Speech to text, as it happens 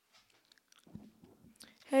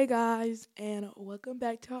Hey guys, and welcome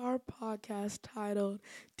back to our podcast titled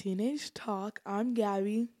Teenage Talk. I'm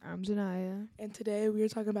Gabby, I'm Janaya. and today we are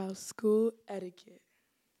talking about school etiquette.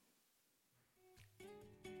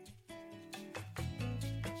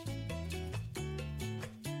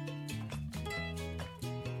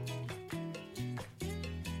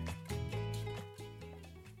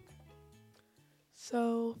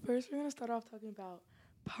 So, first, we're going to start off talking about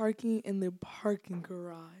parking in the parking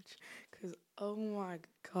garage. Because, oh my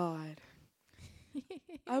God,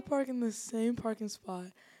 I park in the same parking spot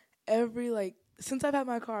since I've had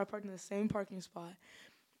my car, I park in the same parking spot.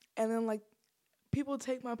 And then, people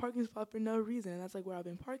take my parking spot for no reason, and that's like where I've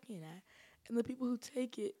been parking at. And the people who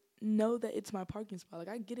take it know that it's my parking spot. Like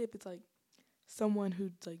I get it if it's like someone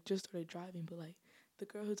who like just started driving, but like the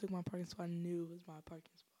girl who took my parking spot knew it was my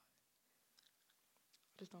parking spot.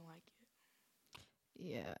 I just don't like it.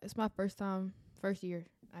 Yeah, it's my first year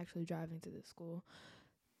actually driving to this school.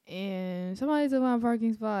 And somebody took my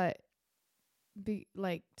parking spot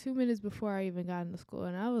like 2 minutes before I even got into school.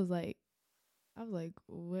 And I was like,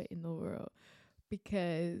 what in the world?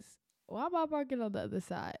 Because why am I parking on the other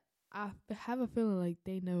side? Have a feeling like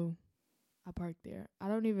they know I parked there. I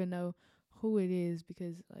don't even know who it is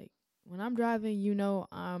because, like, when I'm driving,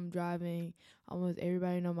 I'm driving. Almost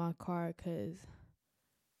everybody know my car 'cause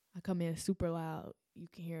I come in super loud. You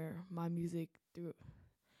can hear my music through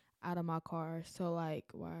out of my car. So like,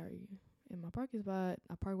 why are you in my parking spot?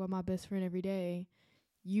 I park with my best friend every day.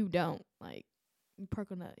 You don't. Like, you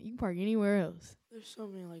can park anywhere else. There's so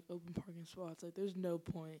many like open parking spots. Like there's no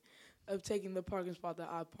point of taking the parking spot that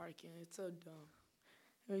I park in. It's so dumb.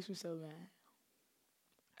 It makes me so mad.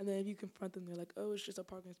 And then if you confront them, they're like, "Oh, it's just a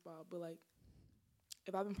parking spot." But like,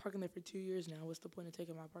 if I've been parking there for 2 years now, what's the point of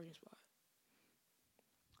taking my parking spot?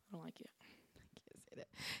 I don't like it. Can't say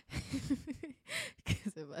that.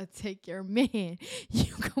 'Cause if I take your man,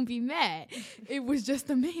 you gonna be mad. It was just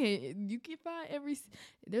a man. You can find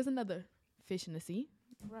there's another fish in the sea.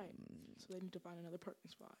 Right. So they need to find another parking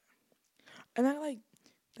spot. And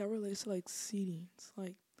that relates to like seatings.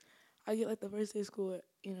 Like I get like the first day of school,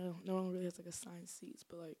 no one really has like assigned seats,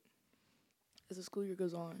 but like as the school year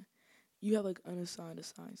goes on, you have like assigned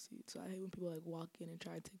seats. So I hate when people like walk in and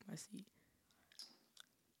try to take my seat.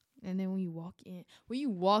 And then when you walk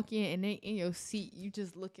in and they in your seat, you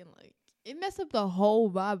just looking like it mess up the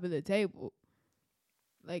whole vibe of the table.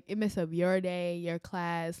 Like it mess up your day, your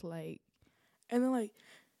class, like And then like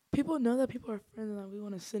people know that people are friends and like we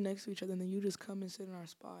want to sit next to each other, and then you just come and sit in our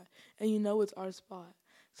spot, and you know it's our spot.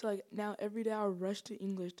 So like now every day I rush to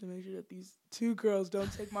English to make sure that these two girls don't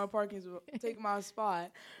take my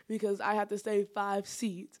spot, because I have to save 5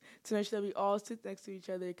 seats to make sure that we all sit next to each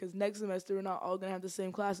other, because next semester we're not all gonna have the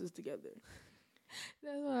same classes together.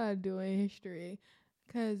 that's what I do in history.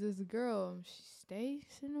 'Cause this girl, she stay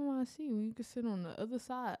sitting on my seat when you can sit on the other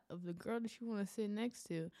side of the girl that you want to sit next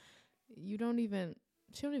to. You don't even,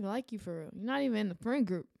 she don't even like you for real. You're not even in the friend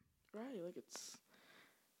group. Right? Like it's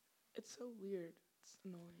so weird. It's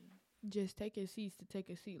annoying. Just taking seats to take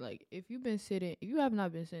a seat. Like if you have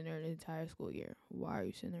not been sitting there the entire school year, why are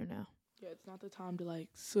you sitting there now? Yeah, it's not the time to like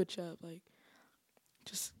switch up. Like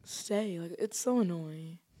just stay. Like it's so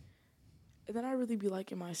annoying. And then I really be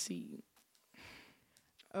liking my seat.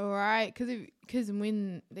 All right, cause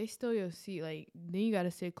when they steal your seat, like then you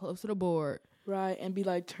gotta sit close to the board. Right, and be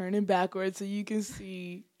like turning backwards so you can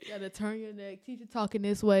see. You gotta turn your neck. Teacher talking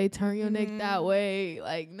this way, turn your neck that Mhm. way.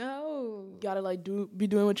 Like no. Gotta like be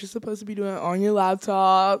doing what you're supposed to be doing on your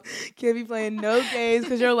laptop. Can't be playing no games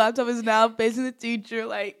because your laptop is now facing the teacher.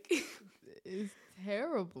 Like It's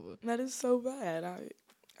terrible. that is so bad. I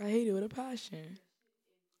hate it with a passion.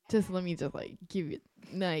 Just let me just like give it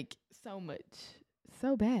like so much,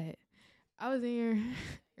 so bad. I was in here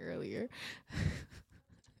earlier.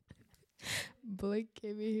 Blake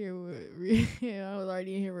came in here with I was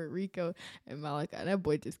already in here with Rico and Malachi. That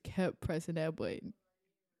boy just kept pressing that button.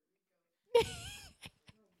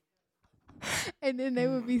 And then they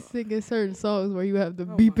would be singing certain songs where you have to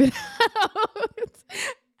Oh beep my it out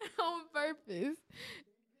on purpose.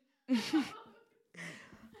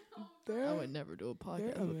 I would never do a They're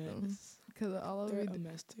podcast a with them mess. because all of They're it. a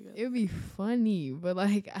mess together. It would be funny, but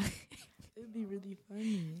like It'd be really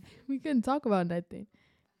funny. we couldn't talk about nothing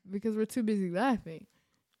because we're too busy laughing.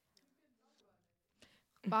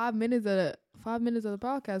 5 minutes of the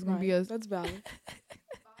podcast gonna be Right, us that's valid.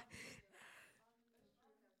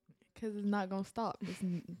 because it's not gonna stop. It's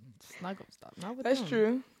not gonna stop. Not with That's them.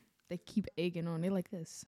 true. They keep egging on. They like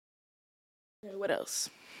this. Okay, what else?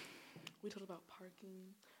 We talked about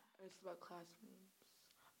parking. I talked about classrooms.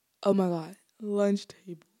 Oh my god, lunch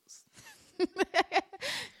tables.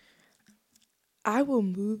 I will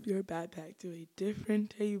move your backpack to a different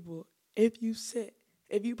table if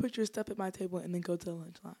you put your stuff at my table and then go to the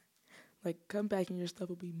lunch line. Like, come back and your stuff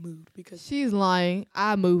will be moved because, She's lying.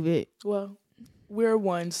 I move it. well, we're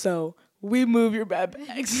one, so we move your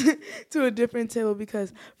backpacks to a different table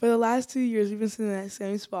because for the last 2 years we've been sitting in that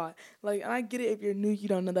same spot. Like, and I get it if you're new, you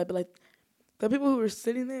don't know that, but like the people who were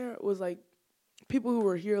sitting there was like people who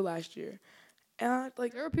were here last year, and I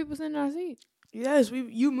like There were people sitting in our seat. yes,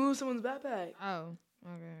 you moved someone's backpack. Oh,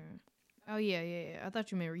 okay. Oh, yeah. I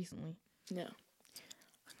thought you meant recently. Yeah,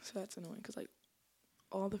 so that's annoying because like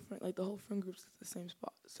all the friend, like the whole friend group's at the same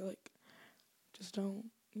spot. So like, just don't,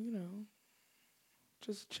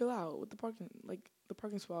 just chill out with the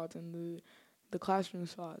parking spots and the classroom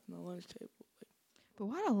spots and the lunch table. But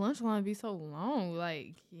why the lunch line be so long?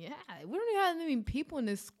 Like, yeah, we don't even have that many people in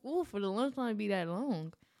this school for the lunch line to be that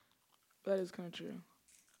long. That is kind of true.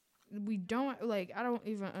 We don't, like, I don't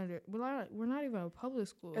even we're not even a public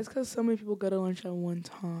school. It's because so many people go to lunch at one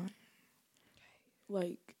time.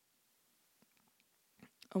 Like,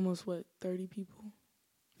 almost 30 people?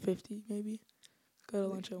 50 maybe? Go to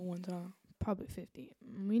lunch at one time. Probably 50.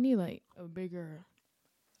 We need, like, a bigger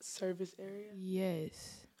Service area?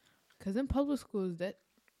 Yes. Because in public schools, that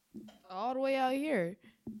all the way out here,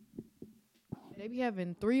 they be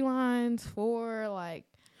having 3 lines, 4, like.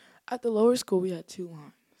 At the lower school, we had 2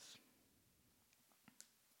 lines.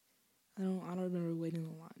 I don't remember waiting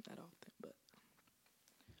in line that often, but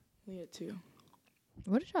we had 2.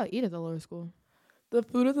 What did y'all eat at the lower school? The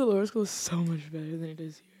food at the lower school is so much better than it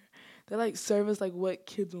is here. They, like, serve us, like, what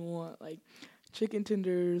kids want. Like, chicken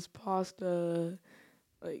tenders, pasta,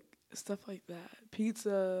 like, stuff like that.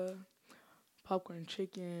 Pizza, popcorn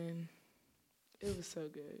chicken. It was so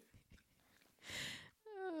good.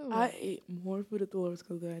 Oh. I ate more food at the lower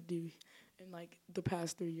school than I do in, like, the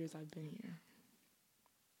past 3 years I've been here.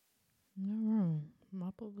 Not wrong. My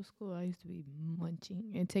public school, I used to be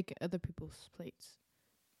munching and taking other people's plates.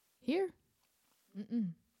 Here?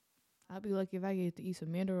 I'd be lucky if I get to eat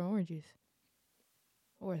some mandarin oranges.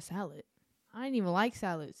 Or a salad. I didn't even like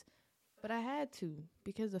salads. But I had to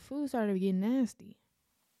because the food started getting nasty.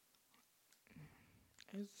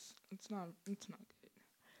 It's not good.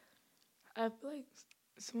 I feel like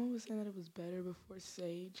someone was saying that it was better before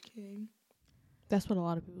Sage came. That's what a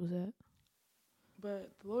lot of people said.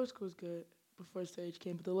 But the lower school was good before Sage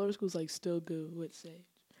came, but the lower school's like still good with Sage.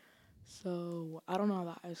 So I don't know how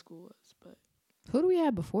the high school was, but Who do we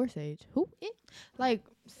have before Sage? Who? Like,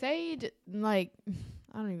 Sage, like,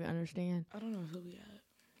 I don't even understand. I don't know who we had.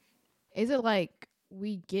 Is it like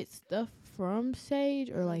we get stuff from Sage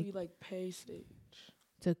or like we like pay Sage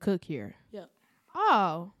to cook here? Yeah.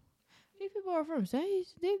 Oh. These people are from Sage?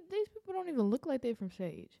 These people don't even look like they're from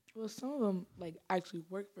Sage. Well, some of them like actually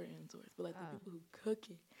work for Ainsworth, but like the people who cook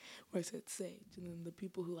it works at Sage, and then the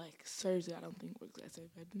people who like serves it, I don't think works at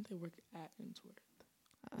Sage. I think they work at Ainsworth.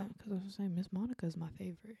 Because I was saying Miss Monica is my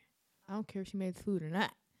favorite. I don't care if she made the food or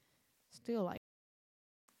not. Still like.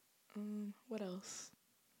 What else?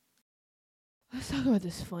 Let's talk about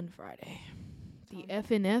this fun Friday. The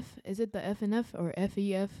FNF. Is it the FNF or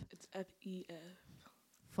FEF? It's FEF.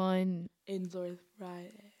 Fun. Ainsworth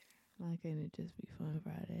Friday. Why can't it just be Fun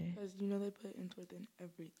Friday? Because they put Ainsworth in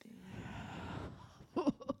everything.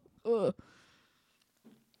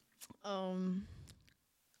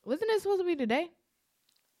 Wasn't it supposed to be today?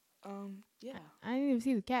 Yeah. I didn't even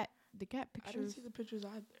see the cat pictures. I didn't see the pictures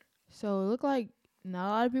either. So it looked like not a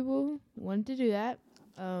lot of people wanted to do that.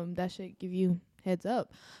 That should give you heads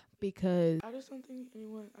up because I just don't think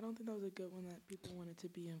I don't think that was a good one that people wanted to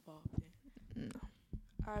be involved in. No.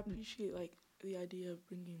 I appreciate like the idea of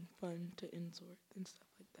bringing fun to Ainsworth and stuff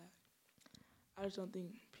like that. I just don't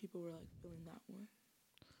think people were like feeling that one.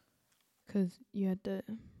 Because you had to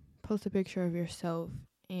post a picture of yourself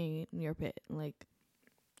and your pet. Like,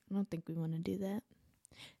 I don't think we want to do that.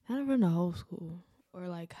 Not in front of the whole school. Or,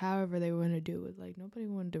 like, however they were going to do it. Like, nobody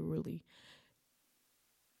wanted to really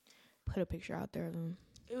put a picture out there of them.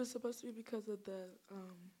 It was supposed to be because of the,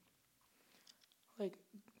 like,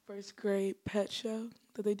 first grade pet show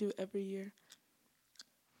that they do every year.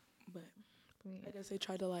 But Yeah. I guess they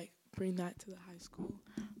tried to, like, bring that to the high school.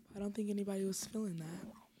 I don't think anybody was feeling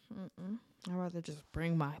that. I'd rather just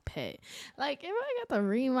bring my pet. Like, if I got to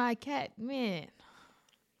bring my cat, man,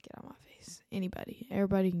 get out my face. Anybody.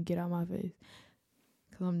 Everybody can get out my face.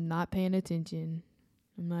 Because I'm not paying attention.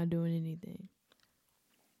 I'm not doing anything.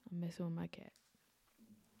 I'm messing with my cat.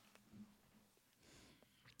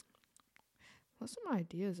 What's some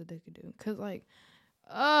ideas that they could do? Because, like,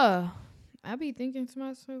 I be thinking to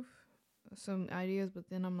myself some ideas, but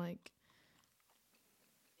then I'm like,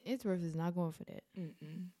 Ainsworth is not going for that.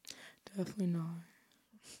 Definitely not.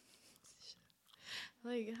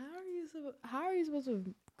 Like, how are you supposed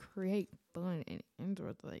to create fun in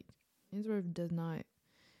Ainsworth? Like, Ainsworth does not.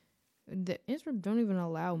 The Ainsworth don't even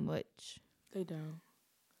allow much. They don't.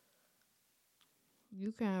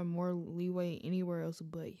 You can have more leeway anywhere else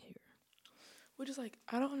but here. Which is like,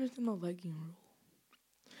 I don't understand the legging rule.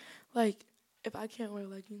 Like, if I can't wear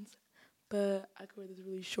leggings, but I could wear this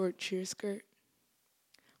really short cheer skirt,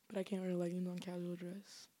 but I can't wear leggings on casual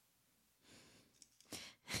dress.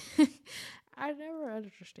 I never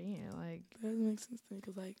understand. Like, That doesn't make sense to me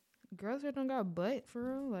because, like, girls here don't got butt for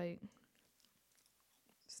real. Like,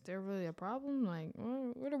 is there really a problem? Like,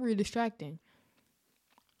 what are we distracting?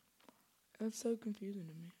 that's so confusing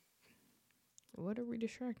to me. What are we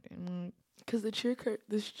distracting? Because the cheer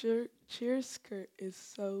skirt is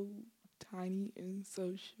so tiny and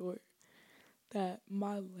so short that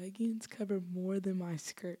my leggings cover more than my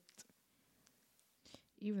skirt.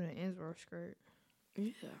 Even an Ainsworth skirt.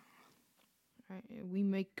 Yeah. Right, we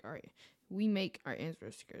make our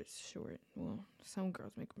Ainsworth skirts short. Well, some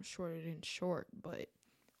girls make them shorter than short, but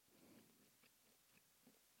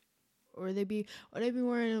or they be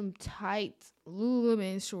wearing them tight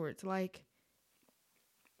Lululemon shorts. Like,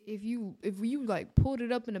 if you like pulled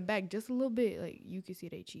it up in the back just a little bit, like, you can see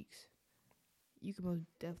their cheeks. You can most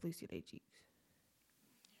definitely see their cheeks.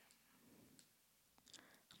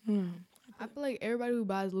 I feel like everybody who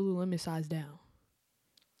buys Lululemon size down.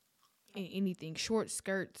 And anything, short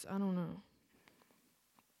skirts, I don't know.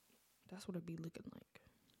 That's what it be looking like.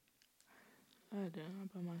 I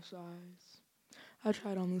don't buy my size. I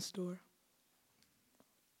tried on the store.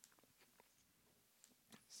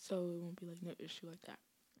 So it won't be like no issue like that.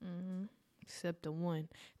 Except the one.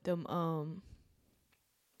 I'm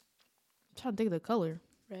trying to think of the color.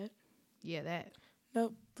 Red? Yeah, that.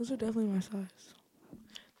 Nope, those are definitely my size.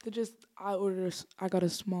 I got a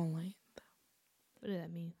small length. What does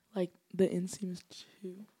that mean? Like, the inseam is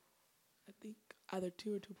 2. I think either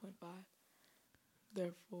 2 or 2.5.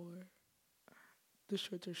 Therefore, the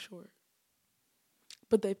shorts are short.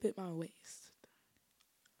 But they fit my waist.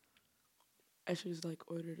 I should just,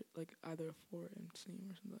 like, ordered, like, either a 4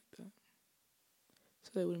 inseam or something like that.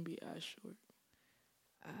 So they wouldn't be as short.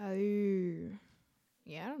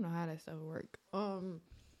 Yeah, I don't know how that stuff work. I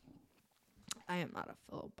am not a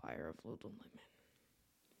fellow buyer of Lululemon.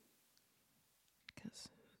 Because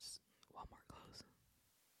it's Walmart clothes.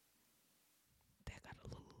 They got a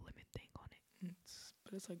Lululemon thing on it.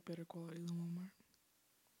 But it's like better quality than Walmart.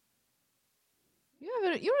 You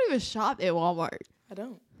don't even shop at Walmart. I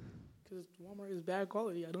don't. Because Walmart is bad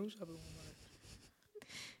quality. I don't shop at Walmart.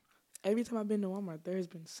 Every time I've been to Walmart, there has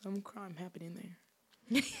been some crime happening there.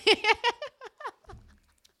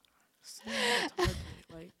 Target.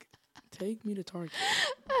 Like, take me to Target.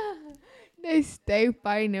 They stay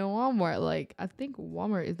fighting in Walmart. Like, I think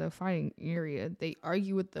Walmart is the fighting area. They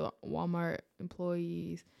argue with the Walmart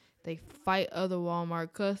employees. They fight other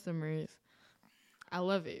Walmart customers. I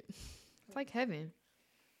love it. It's like heaven.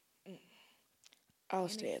 I'll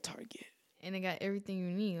stay at Target. And they got everything you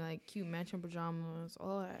need, like cute matching pajamas,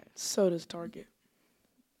 all that. So does Target.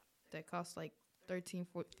 That costs like $13,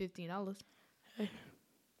 $15. Hey.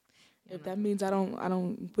 If that means I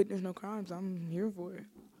don't witness no crimes, I'm here for it.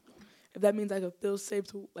 If that means I can feel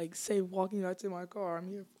safe walking out to my car, I'm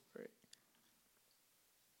here for it.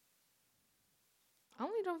 I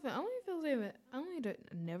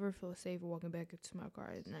never feel safe walking back to my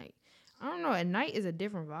car at night. I don't know. At night is a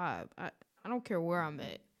different vibe. I don't care where I'm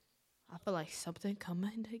at. I feel like something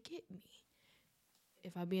coming to get me.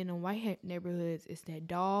 If I be in the white neighborhoods, it's that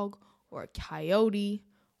dog or a coyote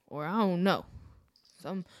or I don't know,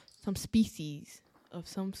 some species of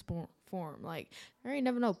some form. Like, there ain't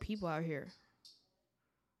never no people out here.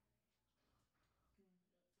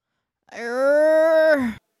 So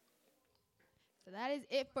that is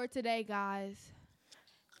it for today, guys.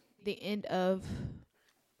 The end of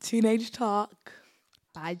Teenage Talk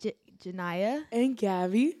by Janaya and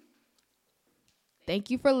Gabby. Thank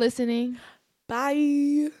you for listening.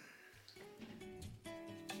 Bye.